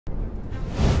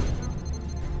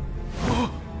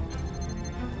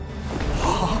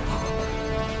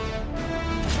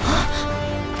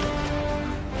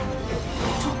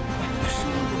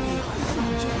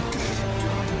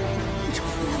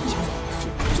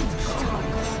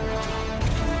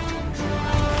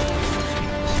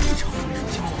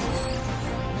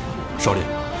首领，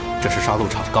这是杀戮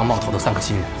场刚冒头的3个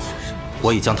新人，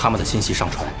我已将他们的信息上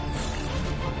传。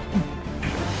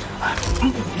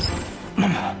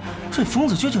这疯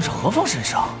子究竟是何方神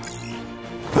圣？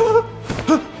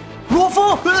罗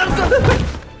峰！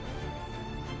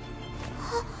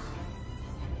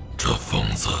这疯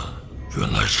子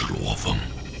原来是罗峰，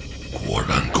果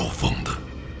然够疯的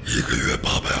，1个月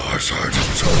822场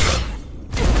上阵。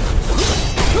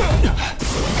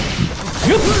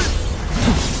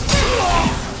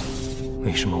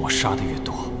 为什么我杀的越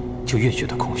多，就越觉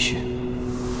得空虚？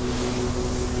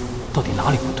到底哪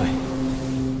里不对？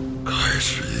开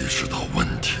始意识到问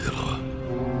题了。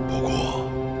不过，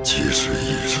即使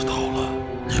意识到了，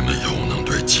你们又能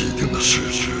对既定的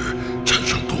事实产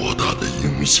生多大的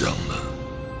影响呢？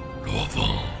罗峰，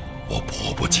我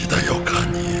迫不及待要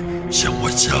看你向我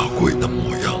下跪的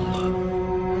模样了。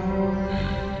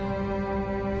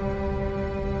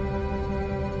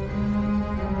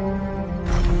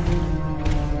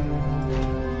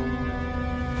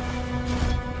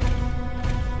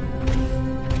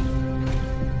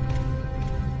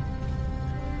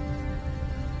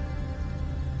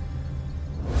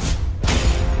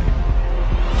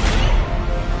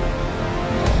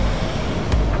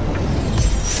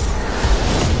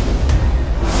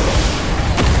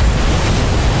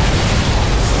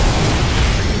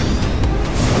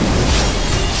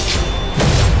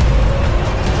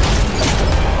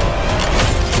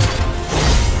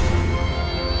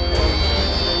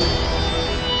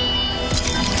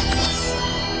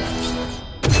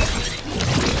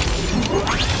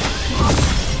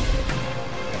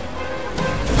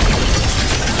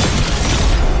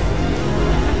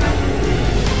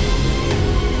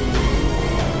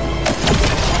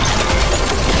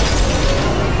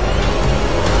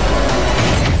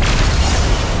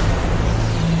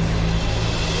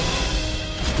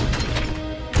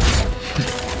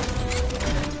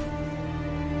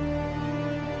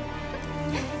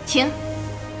 请。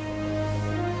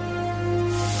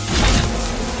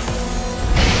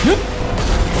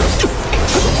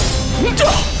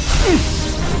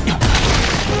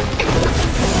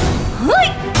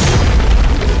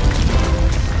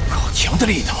好强的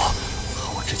力道，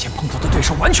和我之前碰到的对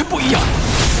手完全不一样。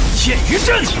剑鱼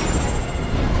阵。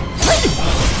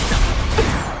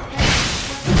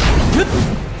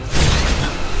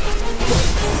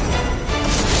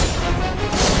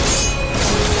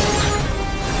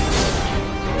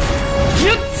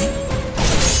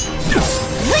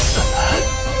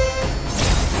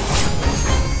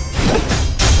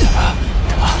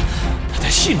 他在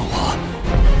戏弄我。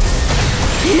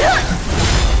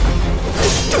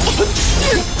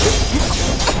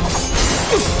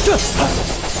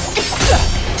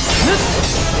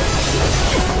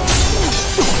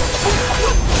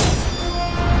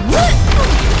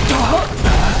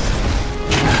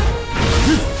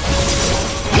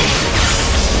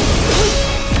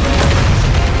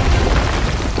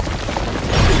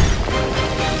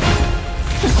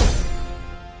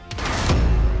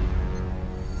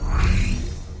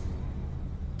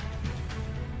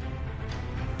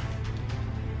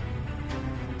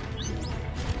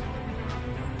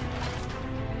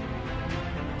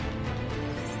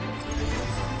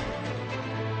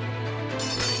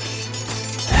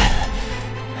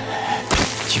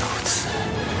9次，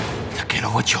他给了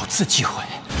我9次机会，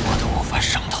我都无法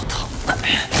伤到他。他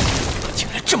竟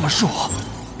然这么弱！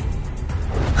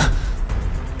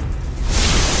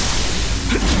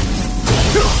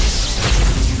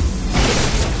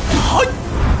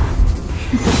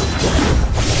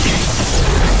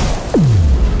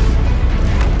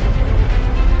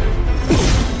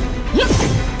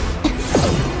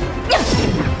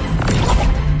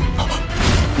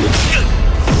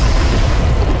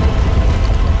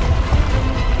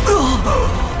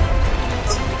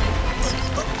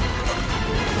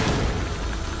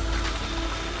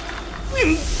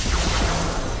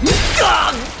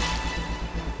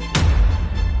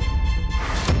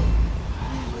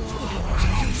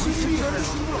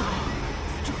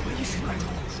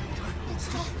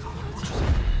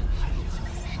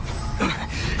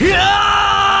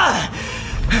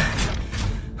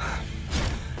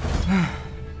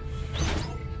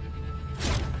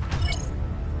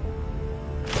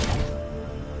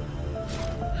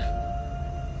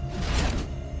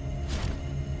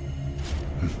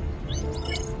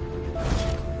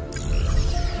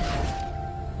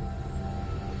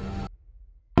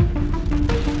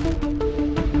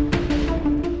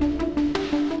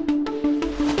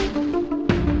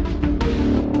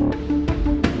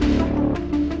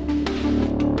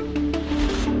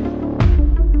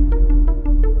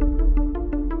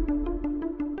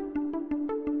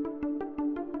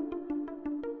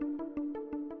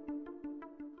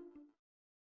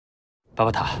巴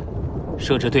巴塔，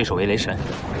设置对手为雷神，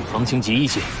恒星级1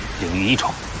阶，领域1种，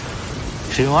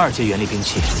使用2阶原力兵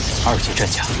器，2阶战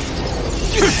甲。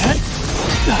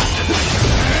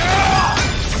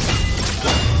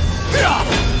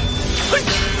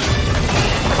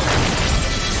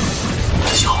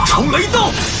九重雷刀，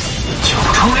九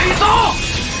重雷刀，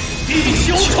地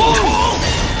球冲！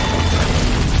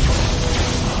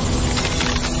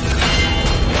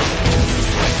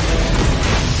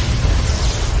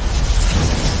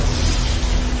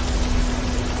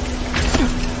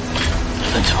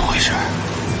怎么回事？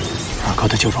二哥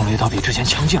的九重雷刀比之前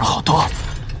强劲了好多，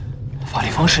发力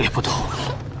方式也不同。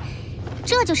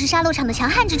这就是杀戮场的强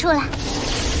悍之处了。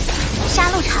杀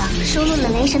戮场收录了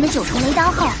雷神的9重雷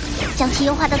刀后，将其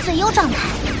优化到最优状态，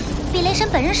比雷神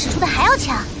本人使出的还要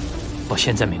强。我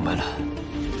现在明白了，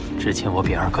之前我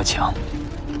比二哥强，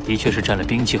的确是占了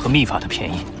兵器和秘法的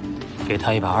便宜。给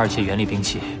他一把2阶原力兵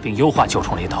器，并优化9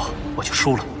重雷刀，我就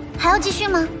输了。还要继续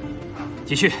吗？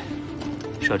继续，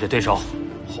设置对手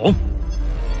红。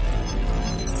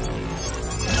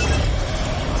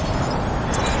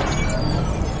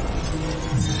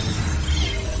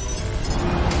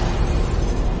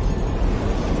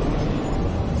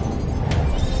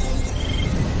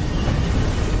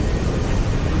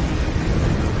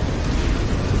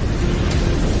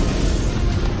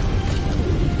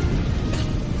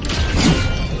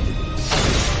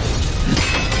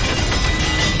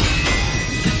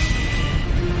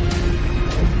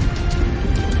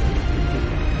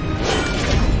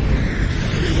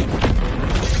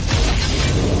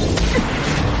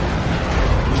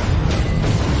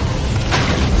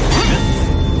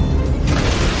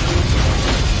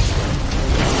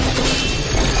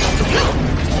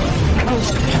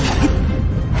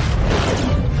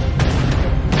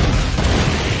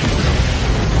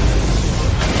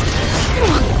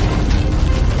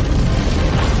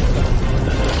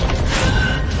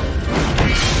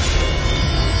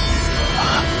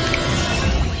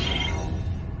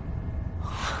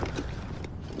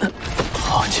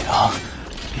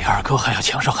哥还要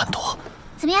强上很多。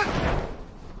怎么样？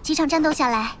几场战斗下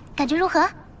来，感觉如何？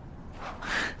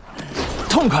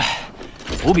痛快，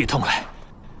无比痛快，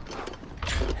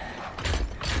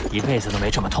一辈子都没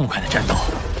这么痛快的战斗。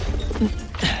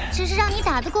只是让你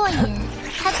打得过瘾，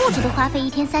还不值得花费1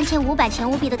天3500钱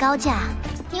务币的高价。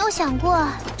你有想过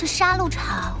这杀戮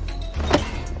场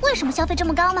为什么消费这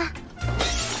么高吗？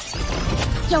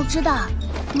要知道，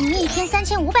你1天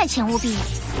3500钱务币，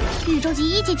宇宙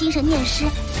级1级精神念师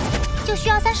就需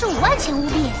要35万钱务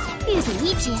币，狱主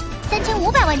1级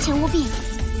3500万钱务币，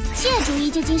借助1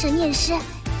级精神念师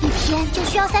1天就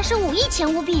需要35亿钱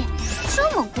务币，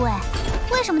这么贵，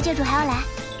为什么借主还要来？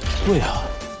对啊，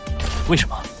为什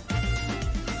么？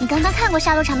你刚刚看过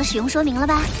杀戮场的使用说明了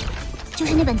吧？就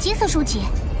是那本金色书籍。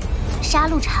杀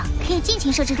戮场可以尽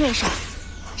情设置对手，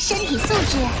身体素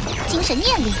质、精神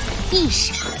念力、意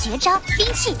识、绝招、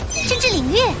兵器，甚至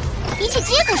领域，一切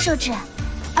皆可设置。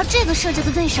而这个设置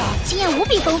的对手经验无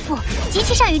比丰富，极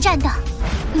其善于战斗。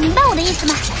你明白我的意思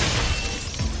吗？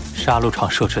杀戮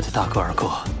场设置的大哥二哥，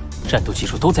战斗技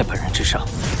术都在本人之上，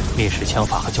灭世枪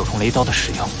法和9重雷刀的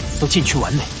使用都尽趋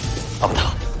完美。巴布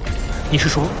塔，你是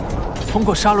说通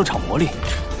过杀戮场磨砺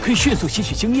可以迅速吸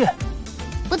取经验？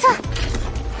不错，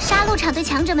杀戮场对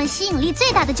强者们吸引力最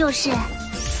大的就是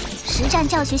实战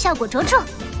教学效果卓著。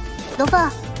罗凤，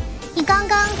你刚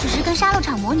刚只是跟杀戮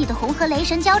场模拟的红和雷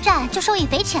神交战就受益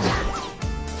匪浅了，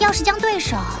要是将对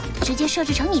手直接设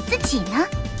置成你自己呢？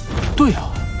对啊，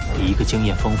以一个经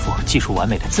验丰富、技术完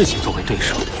美的自己作为对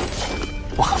手，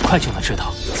我很快就能知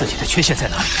道自己的缺陷在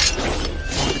哪里。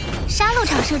杀戮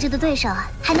场设置的对手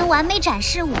还能完美展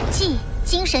示武技、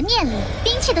精神念力、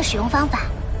兵器的使用方法，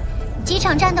几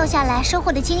场战斗下来收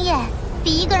获的经验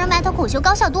比一个人埋头苦修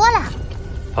高效多了。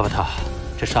巴巴塔，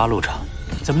这杀戮场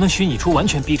怎么能虚拟出完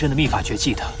全逼真的秘法绝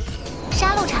技的？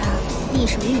杀戮场隶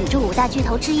属于宇宙5大巨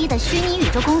头之一的虚拟宇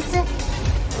宙公司，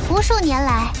无数年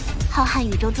来，浩瀚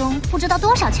宇宙中不知道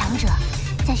多少强者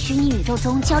在虚拟宇宙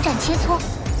中交战切磋，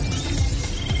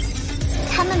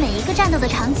他们每一个战斗的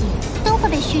场景都会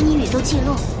被虚拟宇宙记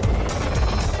录，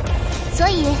所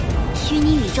以虚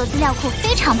拟宇宙资料库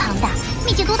非常庞大，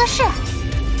秘籍多的是。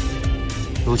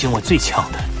如今我最强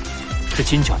的是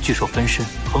金角巨兽分身，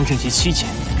恒星级7阶。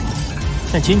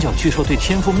但金角巨兽对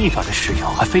天赋秘法的使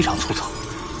用还非常粗糙，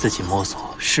自己摸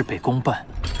索事倍功半，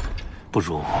不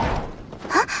如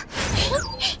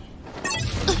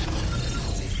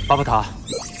巴巴塔，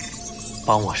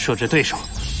帮我设置对手。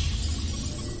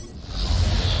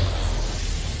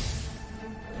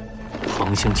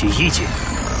恒星级1阶，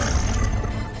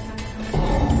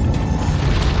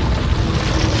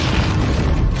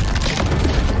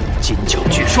金角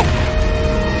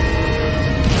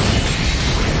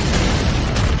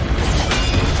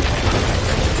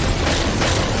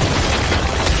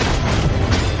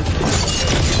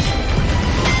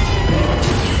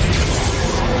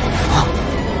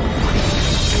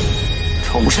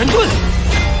神盾，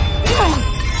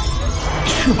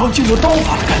翅膀竟有刀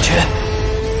法的感觉。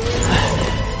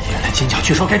原来金角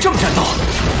巨兽该这么战斗！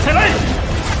再来！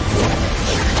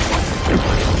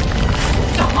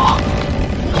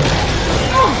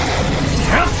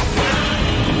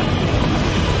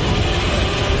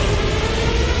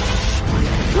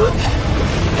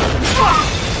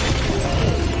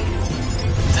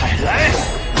再来！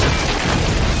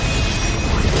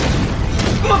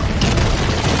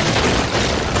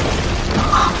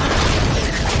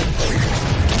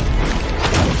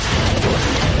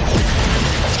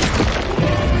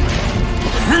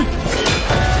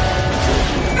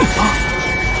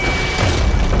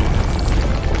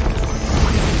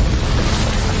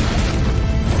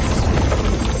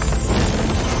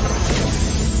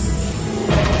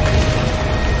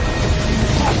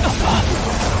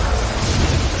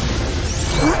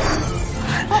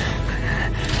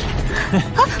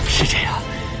是这样，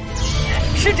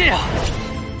是这样。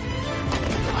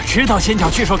我知道尖角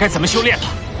巨兽该怎么修炼了。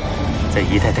在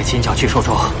一代代尖角巨兽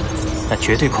中，那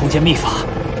绝对空间秘法，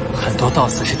很多到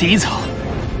死是第1层，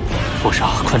不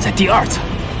少困在第2层。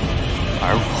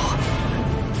而我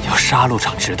要杀戮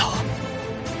场指导，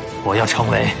我要成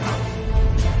为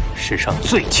世上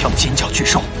最强尖角巨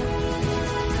兽。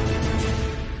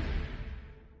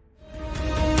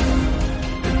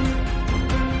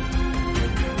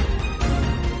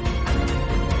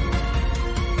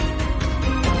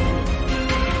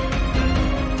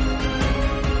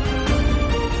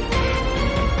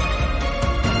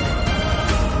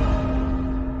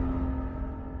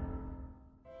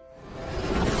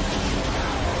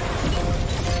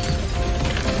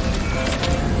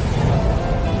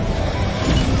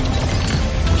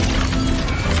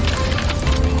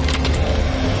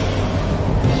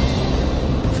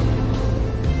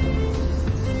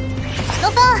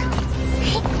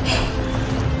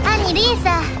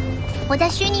我在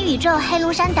虚拟宇宙黑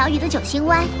龙山岛屿的9星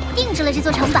湾定制了这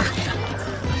座城堡，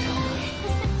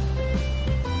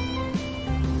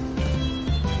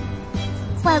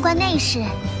外观内饰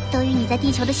都与你在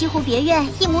地球的西湖别院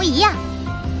一模一样。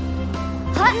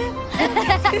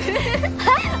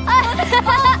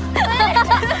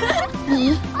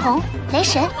你、红、雷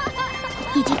神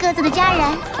以及各自的家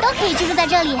人都可以居住在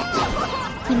这里，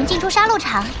你们进出杀戮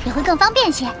场也会更方便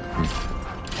些。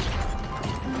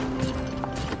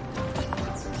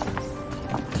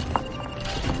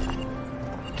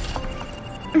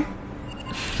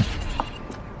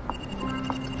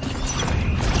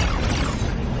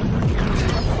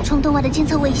虫洞外的监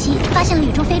测卫星发现了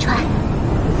宇宙飞船。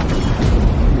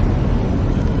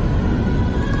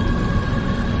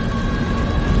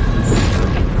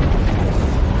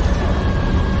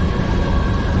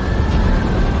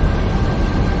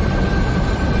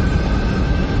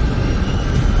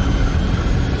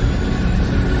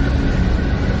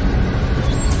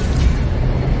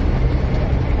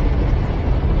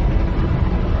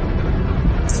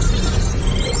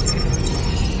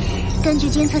根据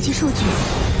监测器数据，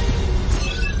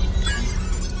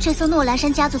这艘诺兰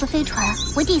山家族的飞船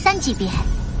为第3级别，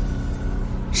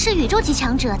是宇宙级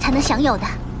强者才能享有的。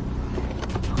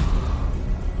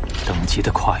等级的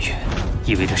跨越，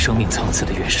意味着生命层次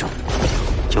的跃升。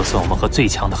就算我们和最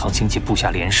强的恒星级部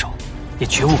下联手，也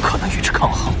绝无可能与之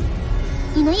抗衡。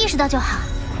你能意识到就好。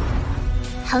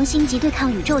恒星级对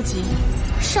抗宇宙级，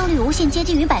胜率无限接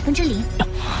近于0%。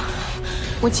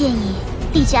我建议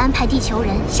立即安排地球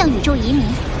人向宇宙移民，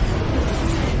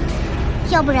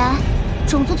要不然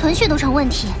种族存续都成问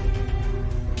题。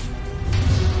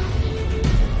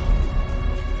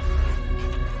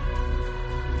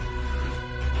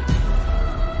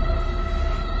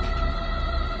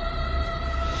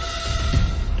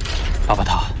巴巴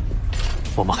塔，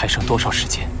我们还剩多少时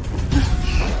间？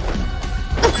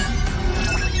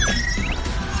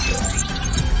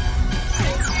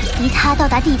离他到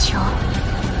达地球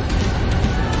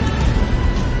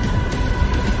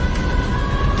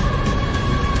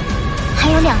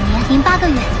还有2年零8个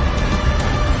月。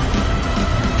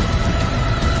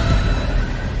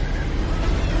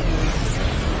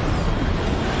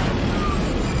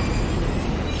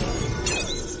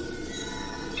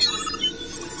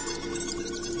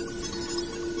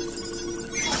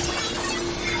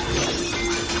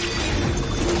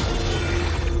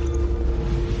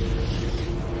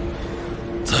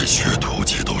在学徒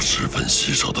期都十分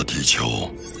稀少的地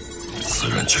球，此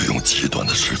人却用极短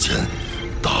的时间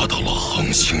达到了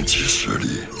恒星级实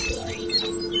力。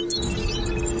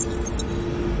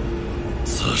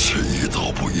此事宜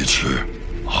早不宜迟，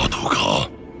阿图卡，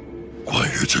关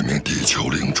于这名地球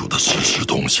领主的实时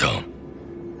动向，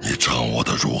你掌握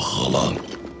的如何了？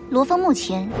罗峰目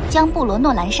前将布罗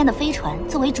诺兰山的飞船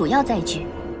作为主要载具，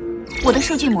我的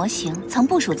数据模型曾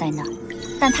部署在那儿，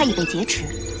但它已被劫持，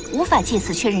无法借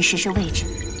此确认实时位置。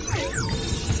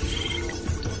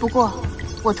不过，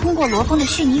我通过罗峰的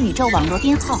虚拟宇宙网络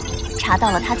编号，查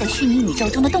到了他在虚拟宇宙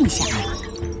中的动向。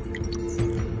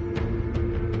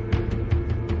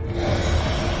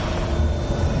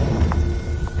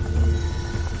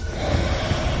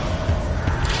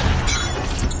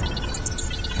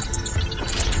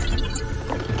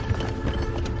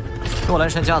诺兰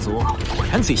山家族果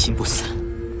然贼心不死。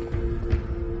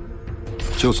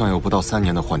就算有不到3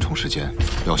年的缓冲时间，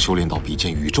要修炼到比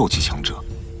肩宇宙级强者，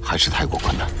还是太过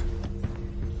困难。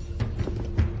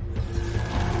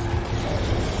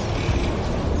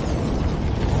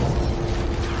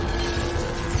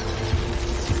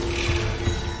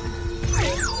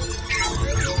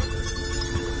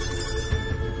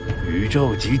宇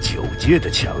宙级9阶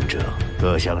的强者，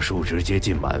各项数值接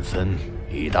近满分，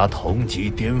已达同级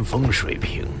巅峰水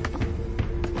平。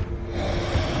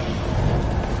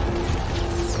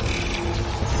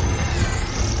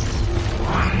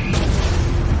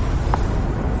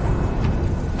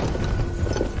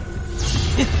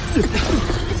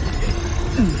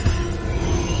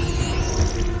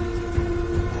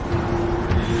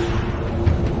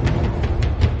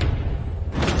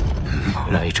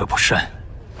来者不善。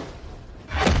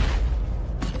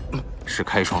是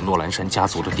开创诺兰山家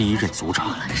族的第一任族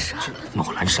长，诺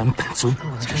兰山本尊。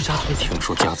听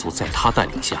说家族在他带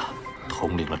领下，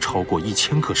统领了超过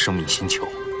1000个生命星球。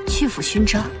巨斧勋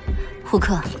章，胡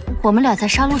克，我们俩在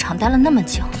杀戮场待了那么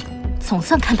久，总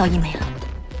算看到一枚了。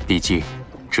毕竟，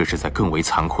这是在更为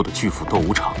残酷的巨斧斗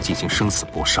武场进行生死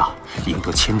搏杀，赢得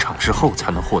1000场之后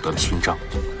才能获得的勋章。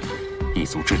一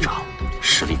族之长，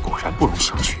实力果然不容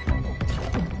小觑。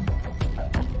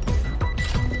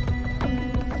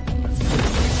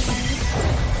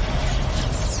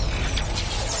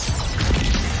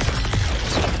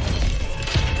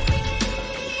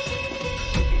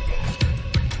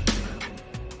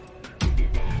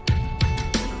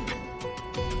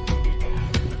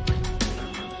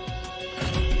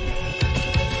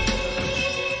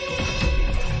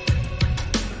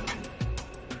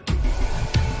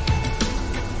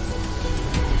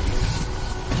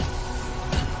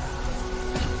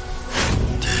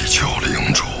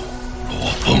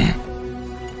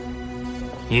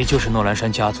你就是诺兰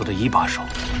山家族的1把手，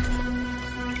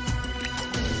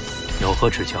有何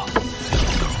指教？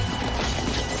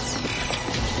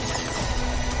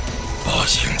把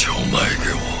星球卖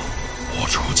给我，我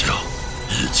出价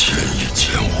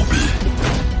1000-1500币。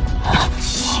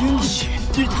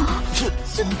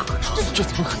这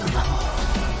怎么可能呢？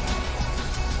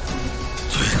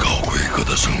最高规格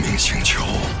的生命星球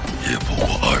也不过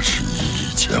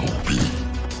21.15币。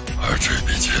而这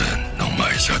笔钱能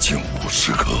买下近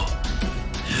50颗，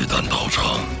一旦到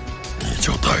账，你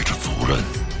就带着族人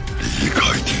离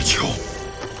开地球。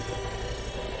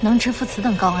能支付此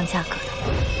等高昂价格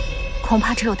的，恐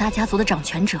怕只有大家族的掌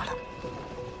权者了。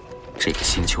这个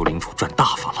星球领主赚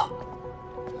大发了。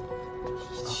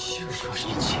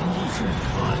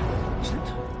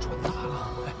赚大了！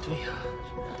哎，对呀，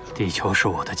地球是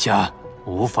我的家，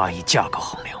无法以价格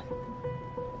衡量。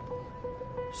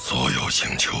所有星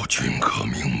球均可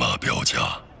明码标价，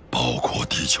包括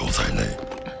地球在内。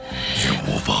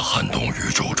你无法撼动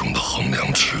宇宙中的衡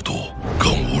量尺度，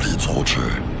更无力阻止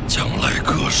将来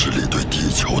各势力对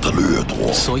地球的掠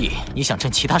夺。所以你想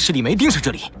趁其他势力没盯上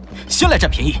这里，先来占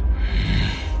便宜？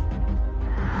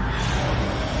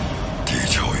地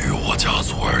球于我家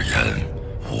族而言，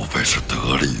无非是得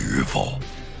利与否；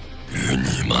于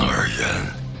你们而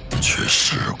言，却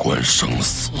事关生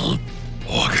死。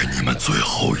我给你们最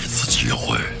后一次机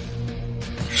会，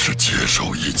是接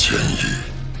受1000亿，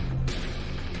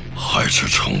还是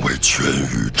成为全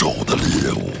宇宙的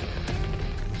猎物？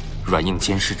软硬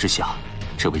兼施之下，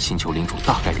这位星球领主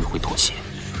大概率会妥协。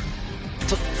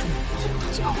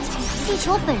地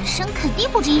球本身肯定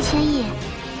不值1000亿，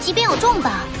即便有重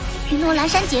宝，与诺兰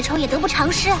山结仇也得不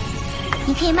偿失。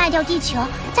你可以卖掉地球，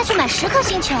再去买10颗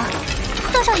星球，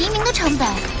算上移民的成本，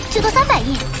最多300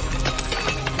亿。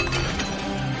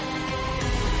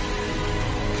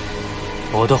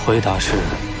我的回答是，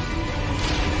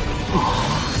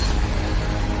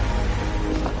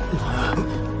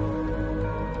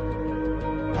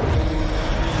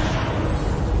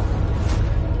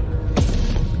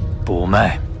不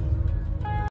卖。